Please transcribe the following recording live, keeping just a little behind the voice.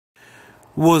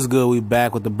What's good? We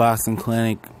back with the boxing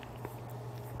clinic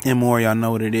and more. Y'all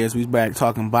know what it is. We back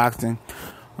talking boxing.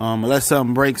 Unless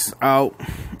something breaks out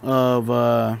of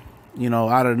out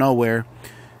of nowhere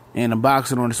in the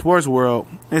boxing or the sports world,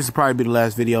 this will probably be the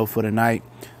last video for the night.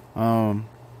 No,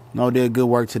 did good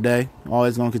work today.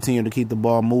 Always gonna continue to keep the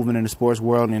ball moving in the sports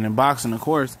world and in boxing, of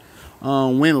course.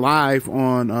 Went live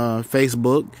on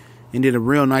Facebook and did a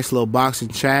real nice little boxing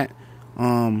chat.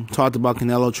 Talked about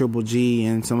Canelo, Triple G,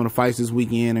 and some of the fights this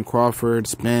weekend, and Crawford,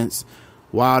 Spence,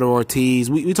 Wilder, Ortiz.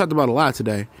 We talked about a lot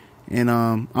today, and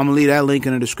I'm gonna leave that link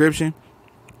in the description,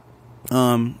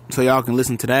 so y'all can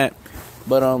listen to that.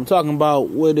 But I'm talking about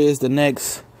what is the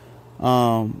next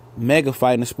mega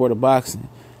fight in the sport of boxing.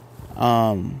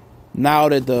 Now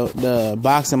that the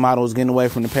boxing model is getting away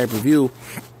from the pay-per-view,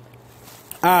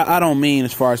 I don't mean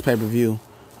as far as pay-per-view.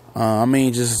 I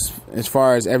mean just as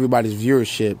far as everybody's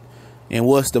viewership. And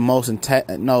what's the most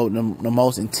the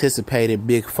most anticipated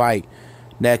big fight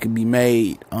that could be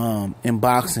made in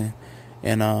boxing?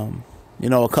 And a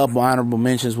couple honorable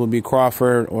mentions would be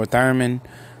Crawford or Thurman.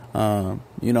 The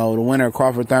winner of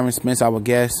Crawford, Thurman, Spence, I would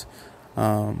guess.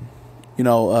 I'm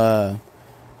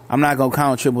not gonna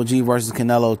count Triple G versus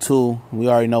Canelo 2. We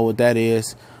already know what that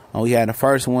is. We had the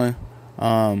first one.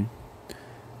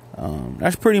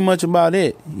 That's pretty much about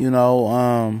it.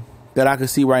 That I can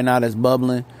see right now that's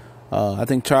bubbling. I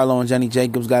think Charlo and Johnny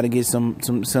Jacobs got to get some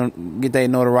get their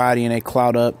notoriety and their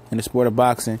clout up in the sport of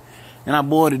boxing. And I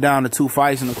boiled it down to two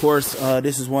fights, and of course,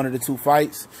 this is one of the two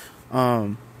fights.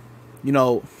 Apparently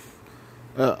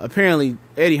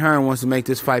Eddie Hearn wants to make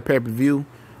this fight pay-per-view,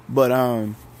 but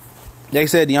they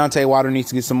said Deontay Wilder needs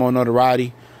to get some more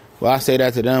notoriety. Well, I say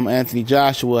that to them. Anthony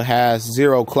Joshua has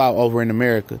zero clout over in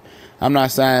America. I'm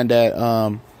not saying that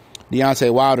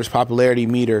Deontay Wilder's popularity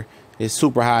meter is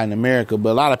super high in America, but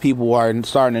a lot of people are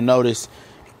starting to notice,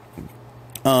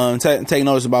 take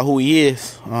notice about who he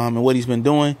is and what he's been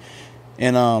doing.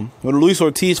 And will the Luis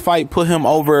Ortiz fight put him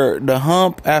over the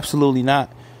hump? Absolutely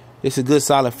not. It's a good,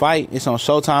 solid fight. It's on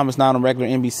Showtime. It's not on regular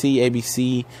NBC,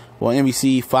 ABC,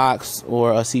 NBC, Fox,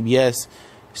 or CBS.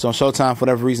 It's on Showtime for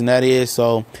whatever reason that is.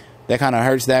 So that kind of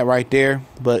hurts that right there.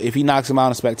 But if he knocks him out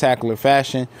in a spectacular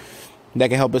fashion, that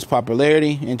can help his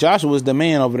popularity. And Joshua's the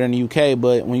man over there in the UK,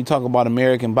 but when you talk about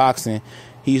American boxing,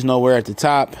 he's nowhere at the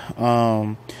top.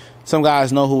 Some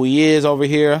guys know who he is over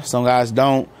here. Some guys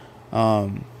don't.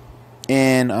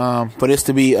 And for this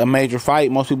to be a major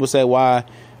fight, most people say, why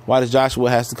does Joshua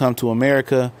has to come to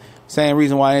America? Same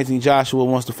reason why Anthony Joshua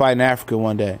wants to fight in Africa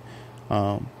one day.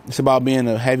 It's about being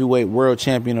a heavyweight world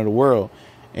champion of the world.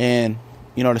 And,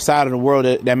 the side of the world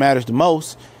that matters the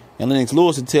most, and Lennox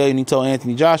Lewis will tell you, and he told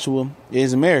Anthony Joshua,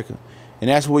 is America.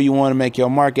 And that's where you want to make your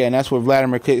mark at. And that's where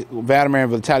Vladimir and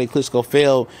Vitaly Klitschko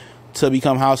failed to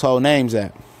become household names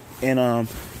at. And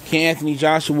can Anthony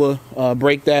Joshua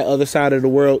break that other side of the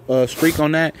world streak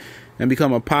on that and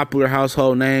become a popular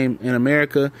household name in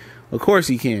America? Of course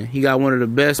he can. He got one of the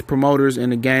best promoters in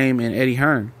the game in Eddie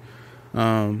Hearn.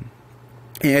 And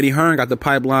Eddie Hearn got the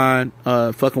pipeline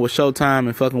fucking with Showtime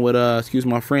and fucking with, excuse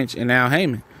my French, and Al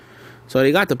Heyman. So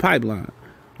they got the pipeline.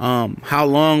 How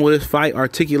long will this fight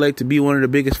articulate to be one of the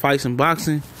biggest fights in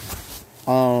boxing?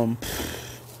 I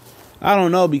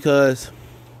don't know, because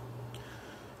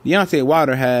Deontay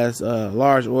Wilder has a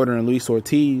large order in Luis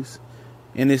Ortiz,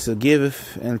 and it's a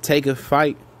give and take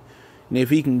fight. And if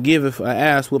he can give an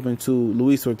ass whooping to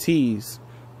Luis Ortiz,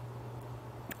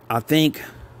 I think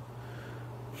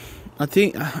I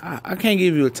can't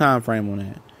give you a time frame on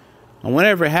that. And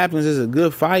whenever it happens, it's a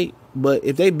good fight. But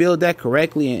if they build that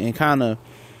correctly and kind of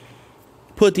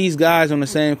put these guys on the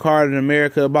same card in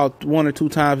America about 1 or 2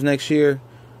 times next year,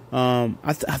 I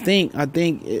think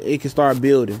it can start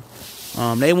building.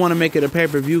 They want to make it a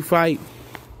pay-per-view fight.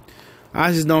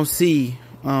 I just don't see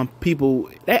people.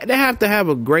 They have to have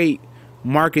a great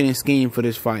marketing scheme for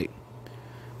this fight.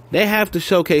 They have to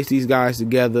showcase these guys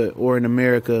together or in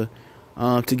America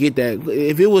to get that.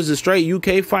 If it was a straight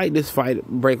UK fight, this fight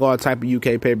break all type of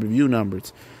UK pay-per-view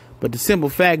numbers. But the simple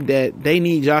fact that they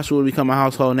need Joshua to become a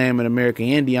household name in America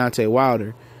and Deontay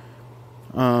Wilder,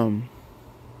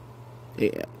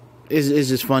 it's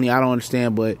just funny. I don't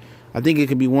understand, but I think it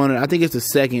could be I think it's the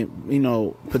second,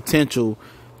 potential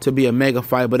to be a mega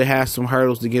fight, but it has some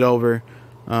hurdles to get over.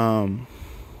 But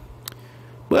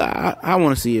I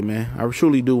want to see it, man. I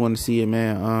truly do want to see it,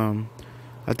 man.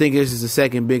 I think this is the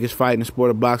second biggest fight in the sport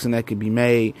of boxing that could be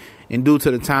made, and due to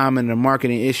the time and the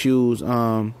marketing issues,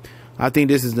 I think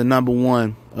this is the number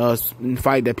one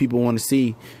fight that people want to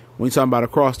see when you're talking about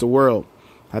across the world.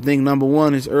 I think number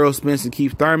one is Errol Spence and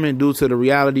Keith Thurman, due to the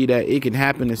reality that it can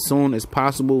happen as soon as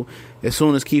possible. As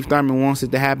soon as Keith Thurman wants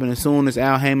it to happen, as soon as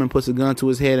Al Heyman puts a gun to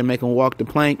his head and make him walk the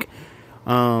plank,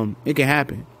 it can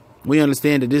happen. We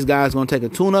understand that this guy's going to take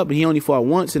a tune-up, and he only fought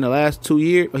once in the last 2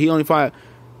 years. He only fought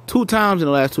 2 times in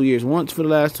the last 2 years. Once for the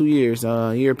last 2 years,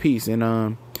 year apiece.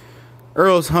 And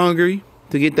Earl's hungry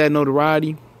to get that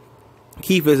notoriety.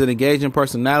 Keith is an engaging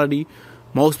personality.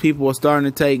 Most people are starting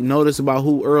to take notice about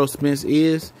who Errol Spence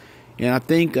is. And I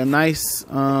think a nice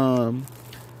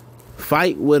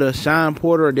fight with a Sean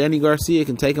Porter or Danny Garcia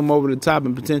can take him over the top,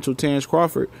 and potential Terrence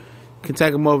Crawford can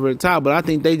take him over the top. But I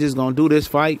think they just going to do this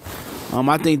fight.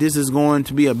 I think this is going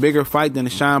to be a bigger fight than the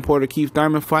Sean Porter-Keith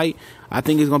Thurman fight. I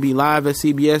think it's going to be live at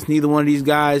CBS. Neither one of these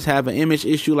guys have an image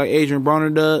issue like Adrian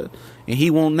Broner does. And he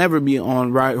won't never be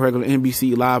on regular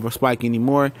NBC Live or Spike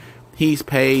anymore. He's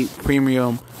paid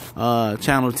premium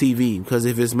channel TV because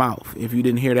of his mouth. If you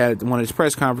didn't hear that at one of his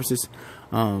press conferences.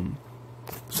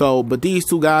 But these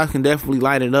two guys can definitely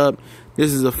light it up.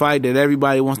 This is a fight that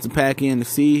everybody wants to pack in to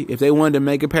see. If they wanted to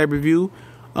make a pay-per-view,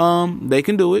 they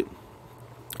can do it.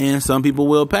 And some people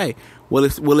will pay.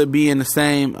 Will it be in the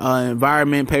same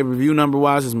environment pay-per-view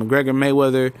number-wise as McGregor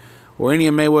Mayweather or any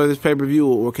of Mayweather's pay-per-view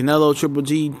or Canelo Triple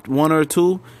G 1 or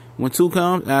 2 when 2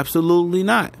 comes? Absolutely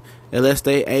not. Unless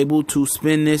they able to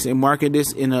spin this and market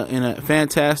this in a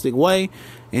fantastic way.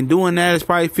 And doing that is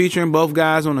probably featuring both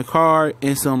guys on the card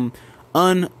and some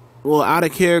out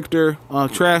of character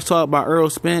trash talk by Errol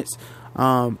Spence.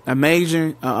 A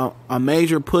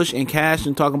major push in cash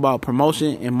and talking about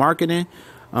promotion and marketing.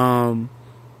 And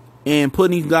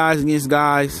putting these guys against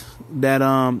guys that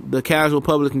the casual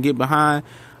public can get behind.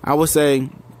 I would say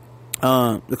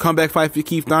the comeback fight for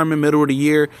Keith Thurman, middle of the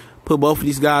year, put both of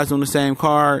these guys on the same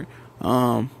card.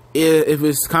 If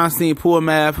it's Constantine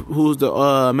Pourmath, who's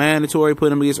the mandatory,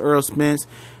 put him against Errol Spence,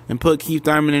 and put Keith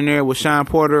Thurman in there with Sean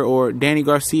Porter or Danny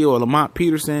Garcia or Lamont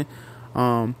Peterson,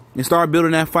 and start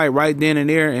building that fight right then and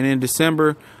there. And in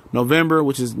November,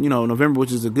 which is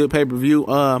a good pay-per-view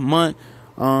month,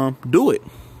 do it.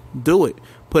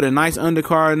 Put a nice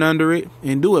undercard under it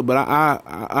and do it. But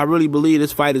I really believe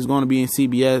this fight is going to be in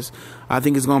CBS. I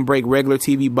think it's going to break regular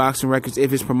TV boxing records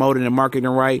if it's promoted and marketing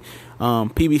right.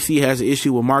 PBC has an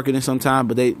issue with marketing sometimes,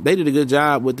 but they did a good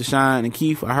job with the Shine and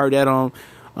Keith. I heard that on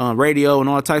radio and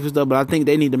all types of stuff, but I think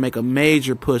they need to make a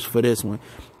major push for this one.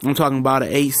 I'm talking about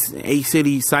an 8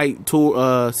 city site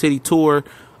tour, city tour.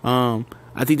 I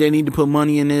think they need to put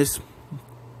money in this.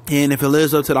 And if it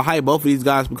lives up to the hype, both of these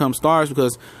guys become stars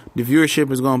because the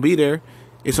viewership is going to be there.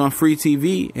 It's on free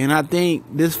TV. And I think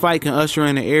this fight can usher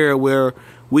in an era where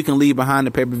we can leave behind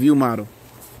the pay-per-view model.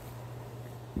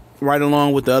 Right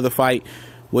along with the other fight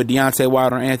with Deontay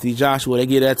Wilder and Anthony Joshua. They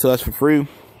give that to us for free.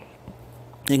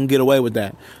 They can get away with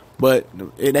that. But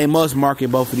they must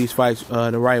market both of these fights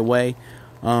the right way.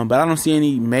 But I don't see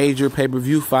any major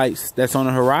pay-per-view fights that's on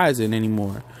the horizon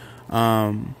anymore.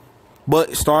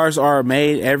 But stars are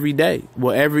made every day.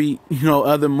 Well, every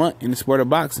other month in the sport of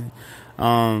boxing.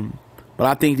 But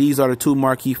I think these are the 2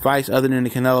 marquee fights other than the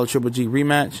Canelo Triple G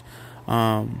rematch.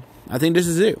 I think this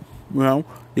is it.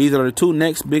 These are the 2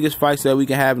 next biggest fights that we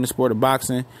can have in the sport of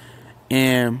boxing.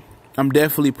 And I'm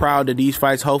definitely proud that these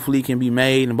fights hopefully can be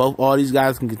made and all these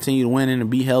guys can continue to win and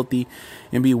be healthy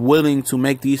and be willing to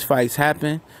make these fights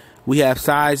happen. We have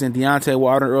size in Deontay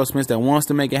Wilder and Errol Spence that wants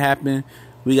to make it happen.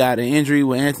 We got an injury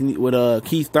with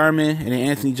Keith Thurman, and then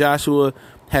Anthony Joshua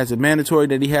has a mandatory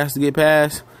that he has to get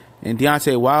past, and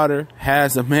Deontay Wilder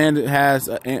has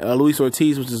a Luis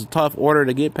Ortiz, which is a tough order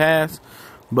to get past.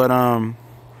 But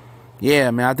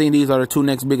yeah, man, I think these are the 2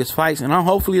 next biggest fights, and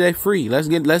hopefully they free. Let's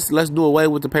do away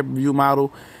with the pay-per-view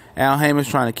model. Al Heyman's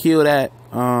trying to kill that.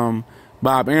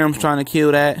 Bob Arum's trying to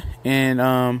kill that,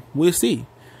 and we'll see.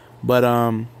 But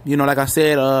like I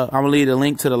said, I'm gonna leave a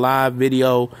link to the live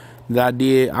video that I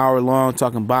did, hour long,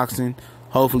 talking boxing.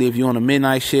 Hopefully, if you're on a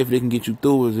midnight shift, it can get you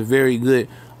through. It was a very good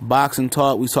boxing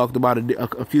talk. We talked about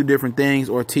a few different things.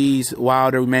 Ortiz,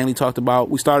 Wilder, we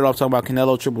started off talking about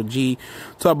Canelo Triple G,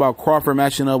 talked about Crawford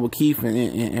matching up with Keith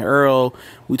and Earl.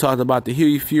 We talked about the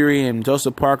Huey Fury and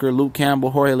Joseph Parker, Luke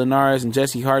Campbell, Jorge Linares, and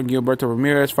Jesse Hart and Gilberto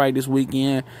Ramirez fight this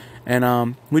weekend.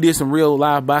 And we did some real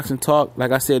live boxing talk.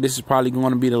 Like I said, this is probably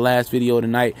going to be the last video of the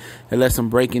night unless some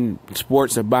breaking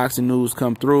sports or boxing news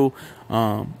come through.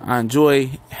 I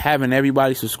enjoy having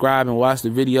everybody subscribe and watch the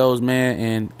videos, man,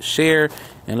 and share.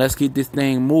 And let's keep this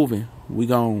thing moving. We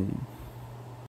gone.